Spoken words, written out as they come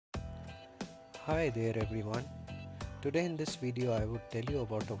Hi there everyone. Today in this video I would tell you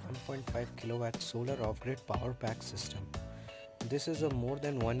about a 1.5 kilowatt solar off-grid power pack system. This is a more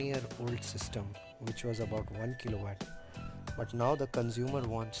than 1 year old system which was about 1 kilowatt, but now the consumer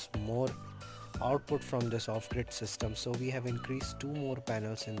wants more output from this off-grid system, so we have increased 2 more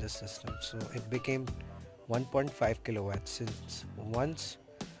panels in this system, so it became 1.5 kilowatts. Since once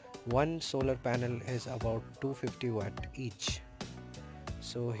one solar panel is about 250 watt each.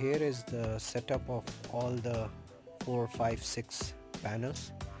 So here is the setup of all the 4, 5, 6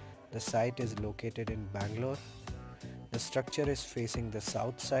 panels. The site is located in Bangalore. The structure is facing the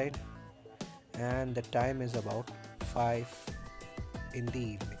south side and the time is about 5 in the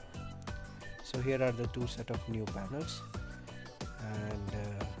evening. So here are the two set of new panels, and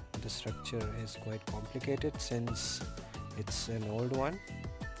the structure is quite complicated since it's an old one.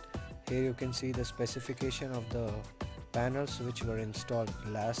 Here you can see the specification of the panels which were installed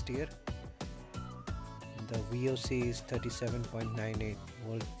last year. The VOC is 37.98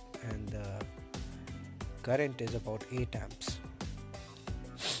 volt and the current is about 8 amps.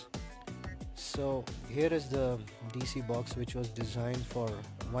 So here is the DC box which was designed for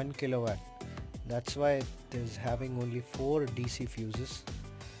 1 kilowatt. That's why it is having only 4 DC fuses,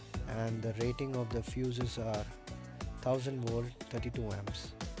 and the rating of the fuses are 1000 volt 32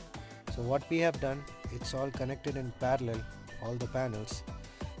 amps. So what we have done, it's all connected in parallel, all the panels.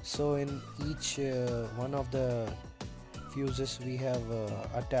 So in each one of the fuses we have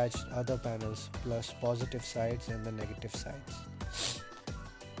attached other panels plus positive sides and the negative sides.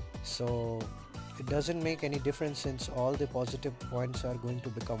 So it doesn't make any difference since all the positive points are going to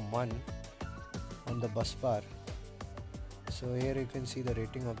become 1 on the bus bar. So here you can see the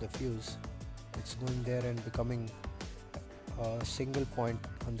rating of the fuse. It's going there and becoming a single point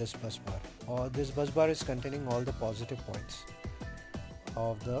on this bus bar. This bus bar is containing all the positive points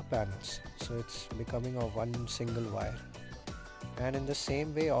of the panels, so it's becoming a one single wire. And in the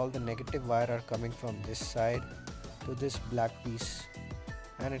same way all the negative wire are coming from this side to this black piece,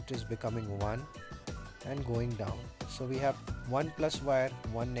 and it is becoming 1 and going down. So we have 1 plus wire,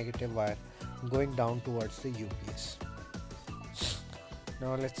 1 negative wire going down towards the UPS.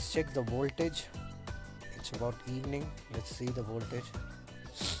 Now let's check the voltage. It's about evening. Let's see the voltage.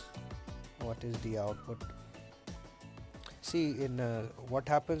 What is the output? See, in what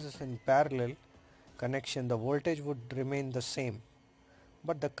happens is in parallel connection the voltage would remain the same,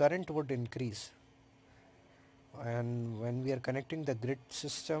 but the current would increase. And when we are connecting the grid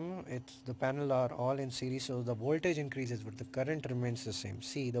system, the panel are all in series, so the voltage increases but the current remains the same.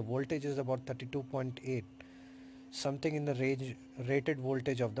 See, the voltage is about 32.8, something in the range rated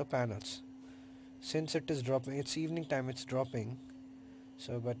voltage of the panels. Since it is dropping, it's evening time, it's dropping,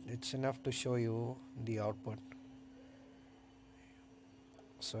 so but it's enough to show you the output.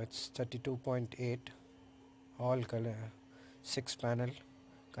 So it's 32.8, all color 6 panel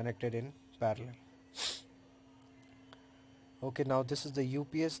connected in parallel. Okay, now this is the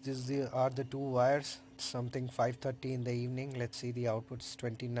UPS. Are the 2 wires. It's something 5:30 in the evening. Let's see the output is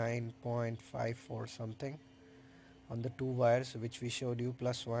 29.54 something on the 2 wires which we showed you,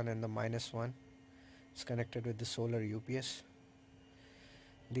 +1 and the -1. It's connected with the solar UPS.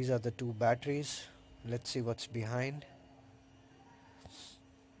 These are the 2 batteries. Let's see what's behind.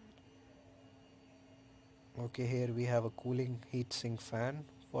 Okay, here we have a cooling heat sink fan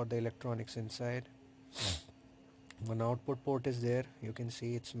for the electronics inside. One output port is there. You can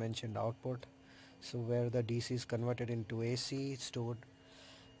see it's mentioned output. So where the DC is converted into AC, stored.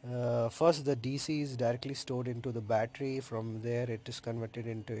 First the DC is directly stored into the battery. From there it is converted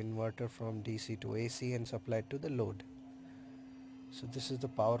into inverter from DC to AC and supplied to the load. So this is the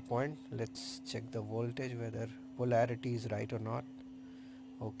power point. Let's check the voltage, whether polarity is right or not.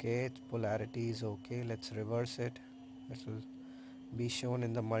 Okay, polarity is okay. Let's reverse it. It will be shown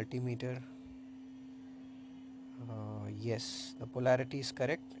in the multimeter. Yes, the polarity is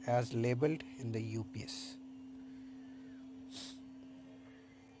correct as labeled in the UPS.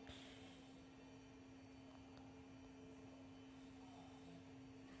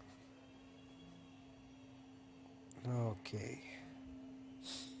 Okay,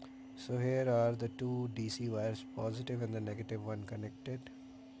 so here are the 2 DC wires, positive and the negative one, connected.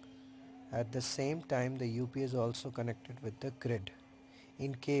 At the same time the UPS is also connected with the grid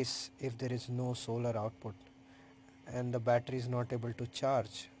in case if there is no solar output and the battery is not able to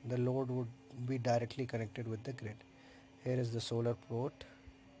charge, the load would be directly connected with the grid. Here is the solar port.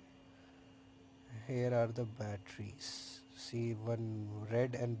 Here are the batteries. See, one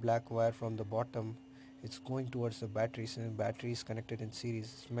red and black wire from the bottom, it's going towards the batteries, and battery is connected in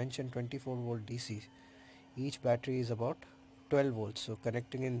series. It's mentioned 24 volt DC. Each battery is about 12 volts, so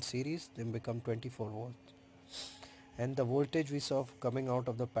connecting in series they become 24 volts. And the voltage we saw coming out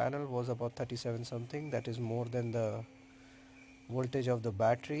of the panel was about 37 something, that is more than the voltage of the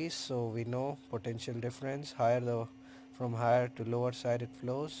batteries. So we know potential difference, from higher to lower side it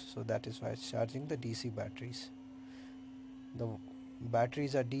flows, so that is why it's charging the DC batteries. The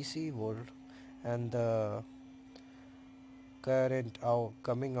batteries are DC volt, and the current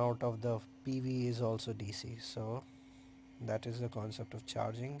coming out of the PV is also DC. So that is the concept of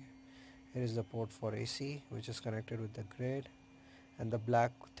charging. Here is the port for AC, which is connected with the grid, and the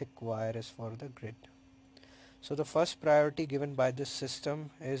black thick wire is for the grid. So the first priority given by this system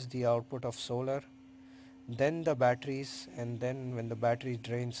is the output of solar, then the batteries, and then when the battery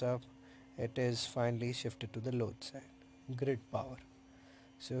drains up, it is finally shifted to the load side, grid power.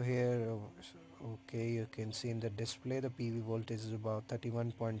 So here, okay, you can see in the display the PV voltage is about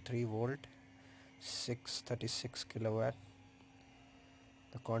 31.3 volt, 636 kilowatt.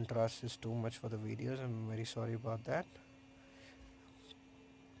 The contrast is too much for the videos, I'm very sorry about that.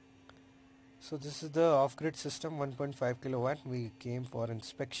 So this is the off-grid system, 1.5 kilowatt. We came for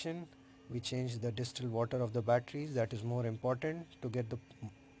inspection. We changed the distilled water of the batteries, that is more important to get the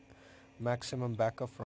maximum backup from